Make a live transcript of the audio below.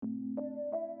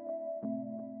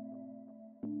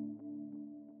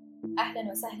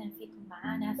أهلا وسهلا فيكم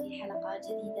معنا في حلقة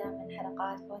جديدة من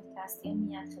حلقات بودكاست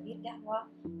يوميات خبير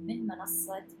قهوة من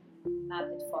منصة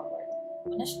مابت فورورد.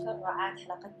 ونشكر رعاة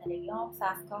حلقتنا لليوم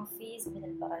فاف كوفيز من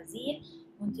البرازيل،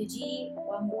 منتجي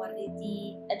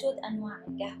وموردي أجود أنواع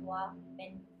القهوة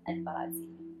من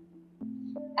البرازيل.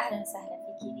 أهلا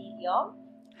وسهلا فيكي لي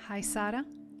اليوم. هاي سارة.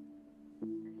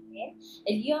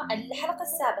 اليوم الحلقة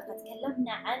السابقة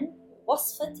تكلمنا عن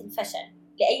وصفة الفشل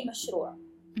لأي مشروع.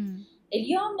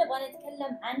 اليوم نبغى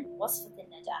نتكلم عن وصفة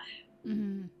النجاح.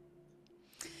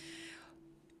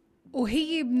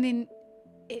 وهي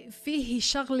فيه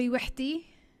شغلي وحدي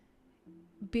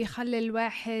بيخلي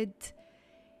الواحد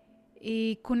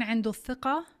يكون عنده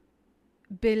الثقة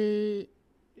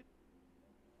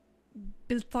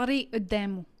بالطريق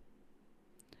قدامه،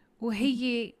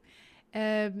 وهي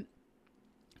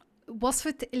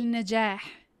وصفة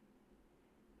النجاح.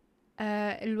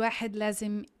 الواحد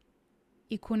لازم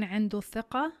يكون عنده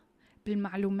ثقة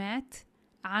بالمعلومات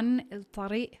عن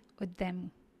الطريق قدامه.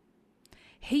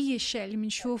 هي الشيء اللي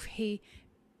بنشوف، هي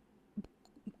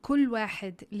كل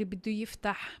واحد اللي بده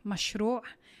يفتح مشروع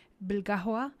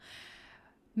بالقهوة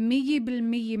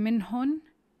 100% منهم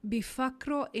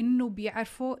بيفكروا إنه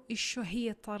بيعرفوا إيشو هي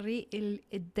الطريق اللي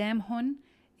قدامهم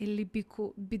اللي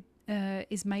بيكو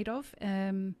is made of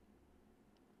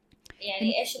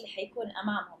يعني إيش اللي حيكون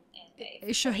أمامهم، يعني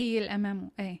إيشو هي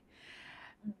الأمامه.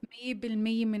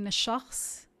 100% من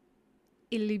الشخص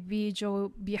اللي بيجوا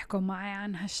بيحكوا معي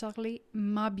عن هالشغلة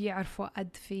ما بيعرفوا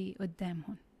قد في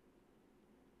قدامهم.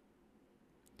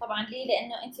 طبعا ليه؟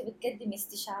 لأنه أنت بتقدمي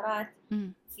استشارات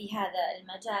في هذا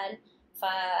المجال،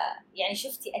 فيعني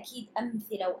شفتي أكيد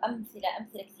أمثلة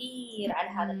كثير على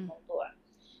هذا الموضوع.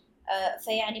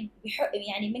 فيعني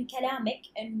يعني من كلامك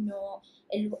إنه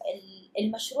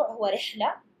المشروع هو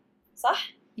رحلة،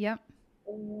 صح؟ يب.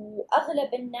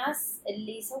 وأغلب الناس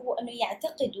اللي يسووا إنه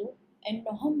يعتقدوا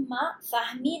إنه هم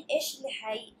فاهمين إيش اللي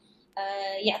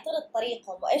يعترض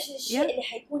طريقهم وإيش الشيء اللي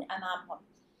حيكون أمامهم،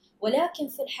 ولكن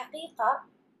في الحقيقة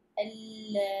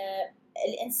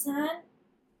الإنسان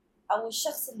أو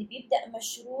الشخص اللي بيبدأ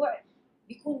مشروع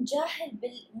بيكون جاهل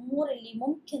بالأمور اللي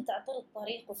ممكن تعترض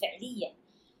طريقه فعليا،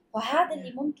 وهذا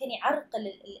اللي ممكن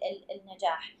يعرقل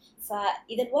النجاح.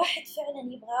 فإذا الواحد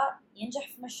فعلا يبغى ينجح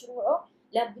في مشروعه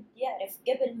لابد يعرف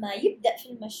قبل ما يبدأ في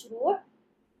المشروع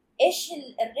إيش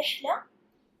الرحلة،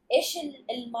 إيش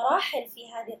المراحل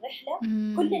في هذه الرحلة،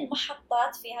 كل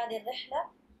المحطات في هذه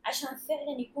الرحلة، عشان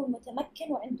فعلا يكون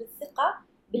متمكن وعنده الثقة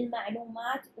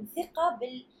بالمعلومات وثقة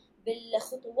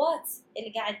بالخطوات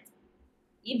اللي قاعد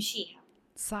يمشيها.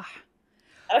 صح.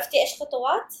 عرفتي إيش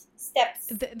خطوات؟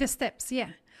 steps. the steps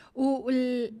yeah.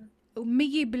 و100%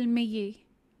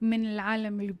 من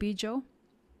العالم اللي بيجوا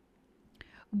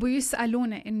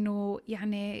وبيسألونا إنه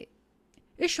يعني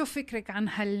إيشو فكرك عن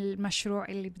هالمشروع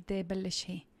اللي بدي أبلش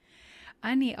هي.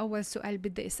 أنا أول سؤال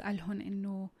بدي أسألهم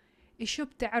إنه إيشو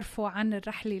بتعرفوا عن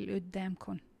الرحلة اللي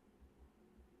قدامكم؟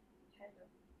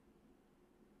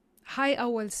 هاي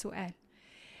أول سؤال،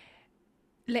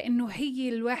 لأنه هي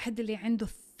الواحد اللي عنده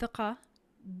الثقة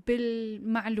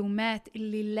بالمعلومات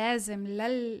اللي لازم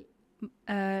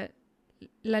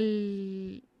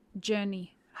للجيرني.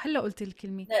 هلا قلت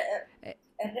الكلمة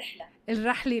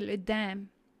الرحلة اللي قدام.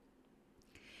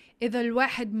 إذا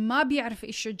الواحد ما بيعرف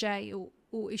إيشو جاي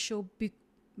وإيشو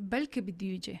بلكي بده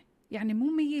يجي، يعني مو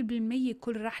 100%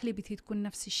 كل رحلة بتي تكون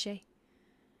نفس الشيء،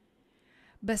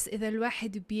 بس إذا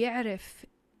الواحد بيعرف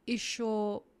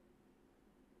إيشو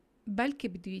بلكي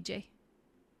بده يجي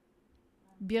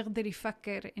بيقدر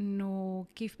يفكر إنه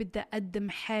كيف بدي أقدم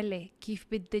حالي، كيف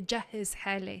بدي أجهز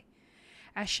حالي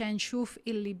عشان شوف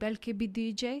اللي بلكي بده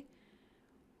يجي،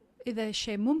 إذا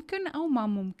شيء ممكن أو ما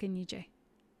ممكن يجي.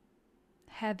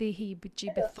 هذه هي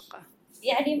بتجيب الثقة.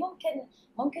 يعني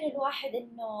ممكن الواحد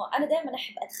إنه أنا دائما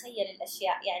أحب أتخيل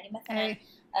الأشياء، يعني مثلا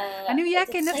أنا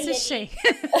وياك نفس الشيء.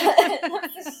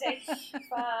 نفس الشيء.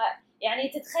 يعني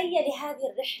تتخيلي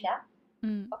هذه الرحلة،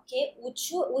 أوكي،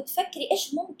 وتفكري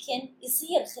إيش ممكن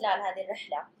يصير خلال هذه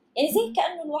الرحلة، يعني زي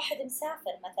كأنه الواحد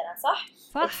مسافر مثلا، صح؟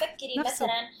 تفكري نفسه.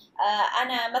 مثلا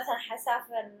أنا مثلا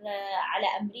حسافر على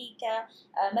أمريكا،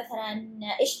 مثلا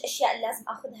إيش الأشياء اللي لازم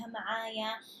أخذها معايا،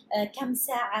 كم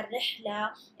ساعة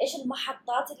الرحلة، إيش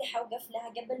المحطات اللي حوقف لها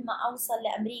قبل ما أوصل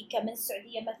لأمريكا، من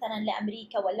السعودية مثلا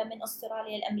لأمريكا ولا من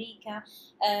أستراليا لأمريكا،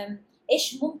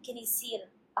 إيش ممكن يصير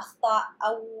أخطاء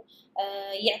أو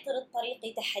يعترض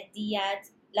طريقي تحديات،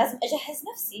 لازم أجهز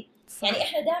نفسي. صح. يعني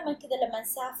إحنا دائما كذا لما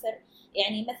نسافر،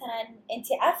 يعني مثلا أنت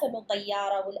عارفة إنه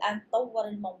طيارة والآن تطور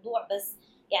الموضوع، بس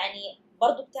يعني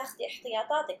برضو بتاخدي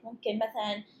احتياطاتك. ممكن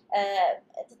مثلا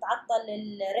تتعطل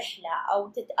الرحلة أو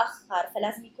تتأخر،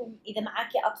 فلازم يكون إذا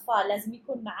معاكي أطفال لازم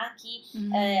يكون معاكي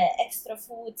اكسترا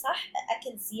فود، صح،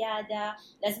 أكل زيادة،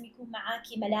 لازم يكون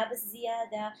معاكي ملابس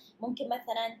زيادة. ممكن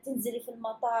مثلا تنزلي في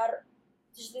المطار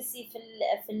تجلسي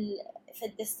في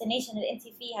الديستنيشن اللي انت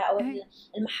فيها او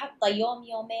المحطة يوم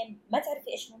يومين، ما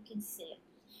تعرفي ايش ممكن يصير.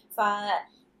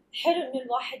 فحلو انه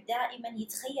الواحد دائما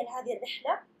يتخيل هذه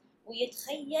الرحلة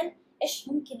ويتخيل ايش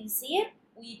ممكن يصير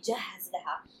ويتجهز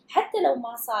لها، حتى لو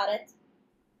ما صارت،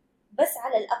 بس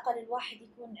على الأقل الواحد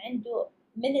يكون عنده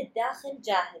من الداخل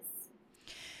جاهز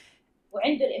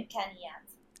وعنده الإمكانيات.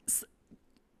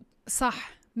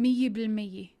 صح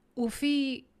 100%.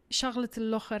 وفي شغلة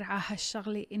الأخر على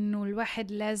هالشغلة إنه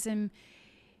الواحد لازم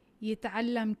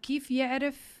يتعلم كيف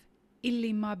يعرف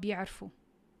اللي ما بيعرفه.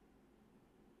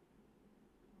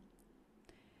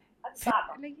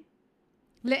 صعبة.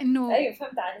 لأنه أيوة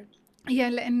فهمت عليك.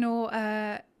 لأنه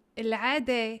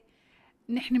العادة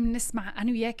نحن بنسمع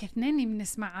أنا وياك اثنين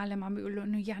بنسمع عالم عم بيقولوا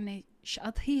إنه يعني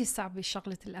شقد هي صعبة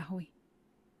شغلة القهوة،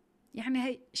 يعني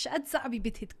هي شقد صعبة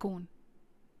بدها تكون،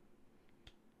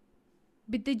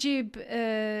 بدي أجيب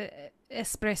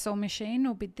اسبريسو ماشين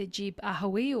وبدي أجيب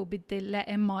قهوة وبدي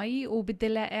لاقي مي وبدي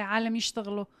لاقي عالم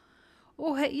يشتغلوا،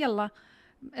 وهي يلا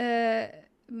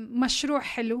مشروع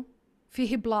حلو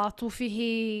فيه بلاط وفيه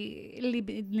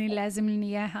اللي لازم لنا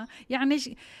إياها. يعني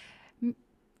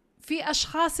في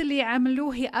أشخاص اللي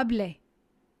يعملوه قبله،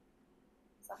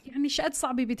 يعني شقد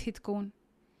صعبة بدها تكون.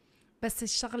 بس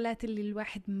الشغلات اللي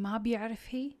الواحد ما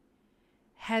بيعرفها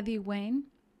هذه وين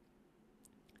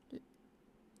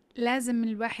لازم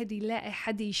الواحد يلاقي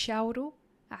حد يشاوره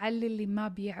على اللي ما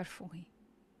بيعرفه.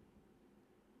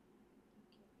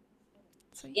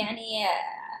 يعني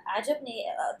عجبني،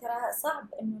 ترى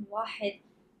صعب انه الواحد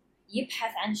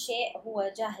يبحث عن شيء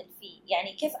هو جاهل فيه.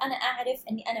 يعني كيف انا اعرف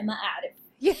اني انا ما اعرف؟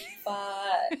 ف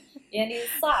يعني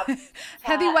صعب.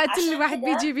 هذه وقت اللي الواحد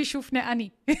بيجي بيشوفنا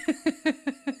اني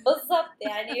بالضبط.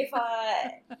 يعني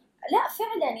لا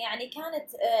فعلا يعني كانت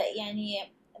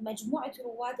يعني مجموعة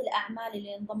رواد الأعمال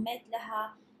اللي انضميت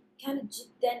لها كانت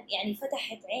جدا يعني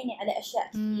فتحت عيني على أشياء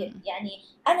كثير. يعني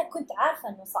أنا كنت عارفة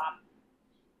إنه صعب،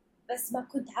 بس ما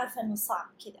كنت عارفة إنه صعب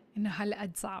كذا، إنه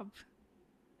هالقد صعب.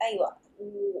 أيوة.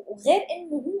 وغير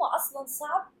إنه هو أصلا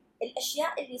صعب،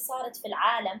 الأشياء اللي صارت في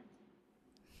العالم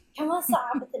كمان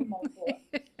صعبت الموضوع.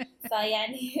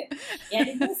 فيعني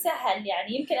يعني مو سهل.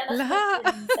 يعني يمكن أنا أخذت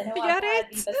السنوات هذه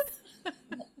بس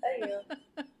أيوة.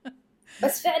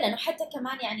 بس فعلا. وحتى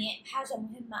كمان يعني حاجة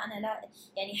مهمة أنا لا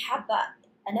يعني حابة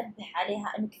أنبه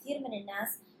عليها، إنه كثير من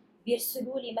الناس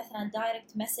بيرسلوا لي مثلا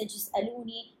دايركت مسج،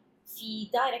 يسألوني في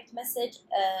دايركت مسج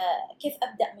كيف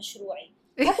أبدأ مشروعي.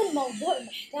 هذا الموضوع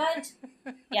محتاج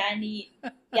يعني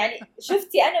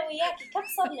شفتي أنا وياكي كم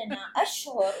صار لنا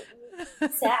أشهر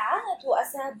وساعات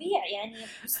وأسابيع، يعني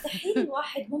مستحيل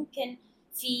الواحد ممكن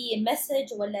في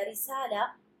مسج ولا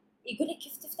رسالة يقولك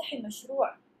كيف تفتحي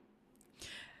مشروع.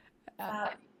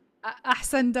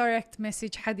 أحسن دايركت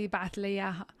مسج حد يبعث لي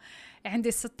إياها،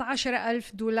 عندي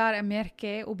 $16,000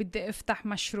 أمريكي وبدي أفتح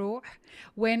مشروع،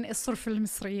 وين أصرف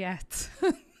المصريات؟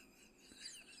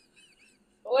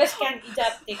 وإيش كان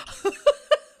إجابتك؟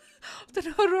 قلت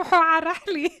له روحوا على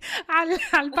رحلي على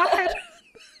البحر.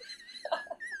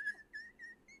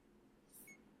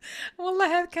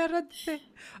 والله هذا كان ردي،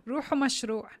 روحوا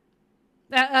مشروع،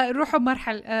 روحوا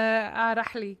مرحل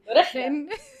رحلي، لأن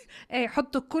ايه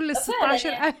حطوا كل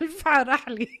 16,000 على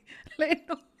رحلي،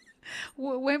 لأنه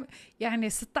يعني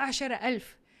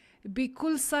 16,000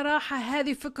 بكل صراحة.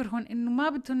 هذه فكرهم إنه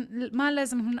ما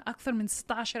لازم هن أكثر من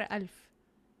 16,000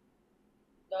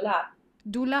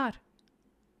 دولار.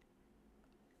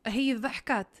 هي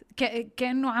ضحكت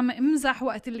كأنه عم امزح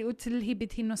وقت اللي قلت لي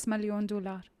بدي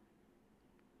 $500,000.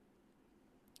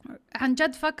 عن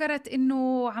جد فكرت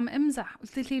إنه عم امزح،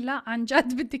 قلت لي لا عن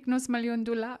جد بدك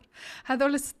 $500,000.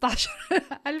 هذول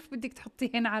 16,000 بدك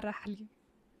تحطيهن على رحلي.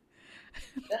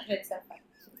 رحلة سفر.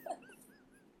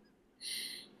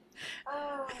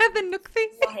 هذا النكتة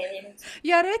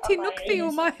يا ريتي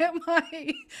نكتة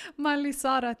ما اللي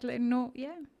صارت، لأنه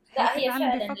لا هي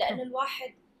فعلا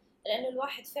لأنه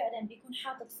الواحد فعلا بيكون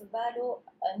حاطط في باله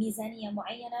ميزانية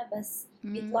معينة، بس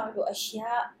بيطلع له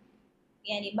أشياء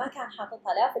يعني ما كان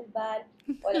حاططها لا في البال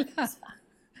ولا في الحسبان.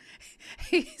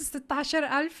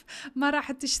 16,000 ما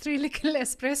راح تشتري لك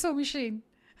الإسبريسو ماشين.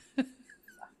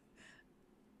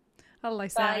 الله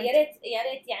يساعد. يا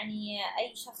ريت يعني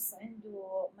أي شخص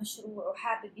عنده مشروع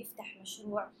وحابب يفتح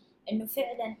مشروع إنه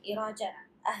فعلا يراجع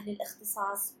أهل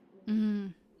الاختصاص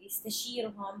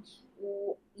ويستشيرهم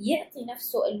ويعطي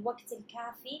نفسه الوقت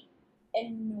الكافي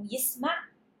إنه يسمع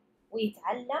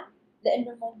ويتعلم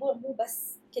لأنه الموضوع مو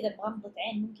بس كذا بغمضة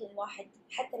عين، ممكن الواحد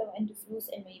حتى لو عنده فلوس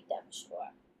إنه يبدأ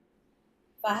مشروع.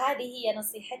 فهذه هي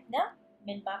نصيحتنا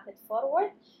من Map It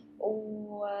Forward،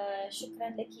 وشكرا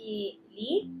لك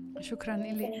لي. شكرا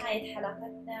لك. في نهاية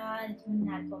حلقتنا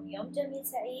نتمنى لكم يوم جميل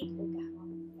سعيد وقهوة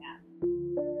ممتعة.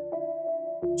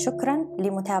 شكرا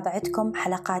لمتابعتكم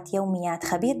حلقات يوميات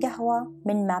خبير قهوة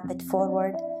من Map It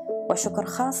Forward، وشكر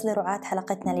خاص لرعاة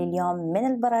حلقتنا لليوم من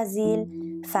البرازيل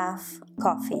فاف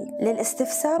كوفي.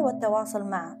 للاستفسار والتواصل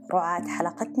مع رعاة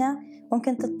حلقتنا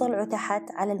ممكن تطلعوا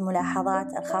تحت على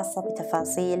الملاحظات الخاصة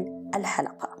بتفاصيل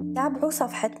الحلقة. تابعوا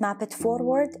صفحة Map It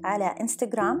Forward على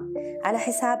انستغرام على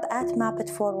حساب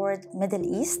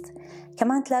 @mapitforwardmiddleeast.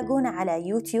 كمان تلاقونا على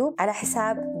يوتيوب على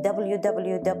حساب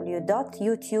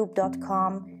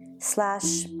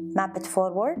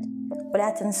www.youtube.com/mapitforward، ولا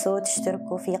تنسوا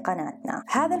تشتركوا في قناتنا.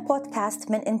 هذا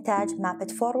البودكاست من إنتاج Map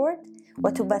It Forward،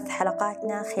 وتبث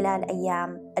حلقاتنا خلال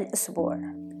أيام الأسبوع.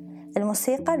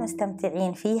 الموسيقى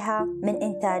المستمتعين فيها من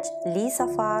إنتاج لي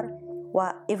صفار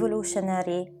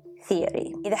وإيفولوشنري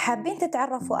ثيوري. إذا حابين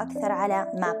تتعرفوا أكثر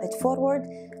على Map It Forward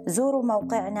زوروا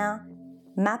موقعنا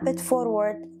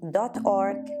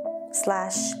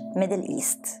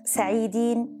mapitforward.org/middleeast.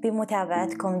 سعيدين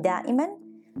بمتابعتكم دائما،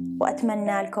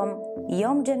 وأتمنى لكم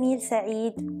يوم جميل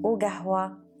سعيد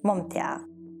وقهوة ممتعة.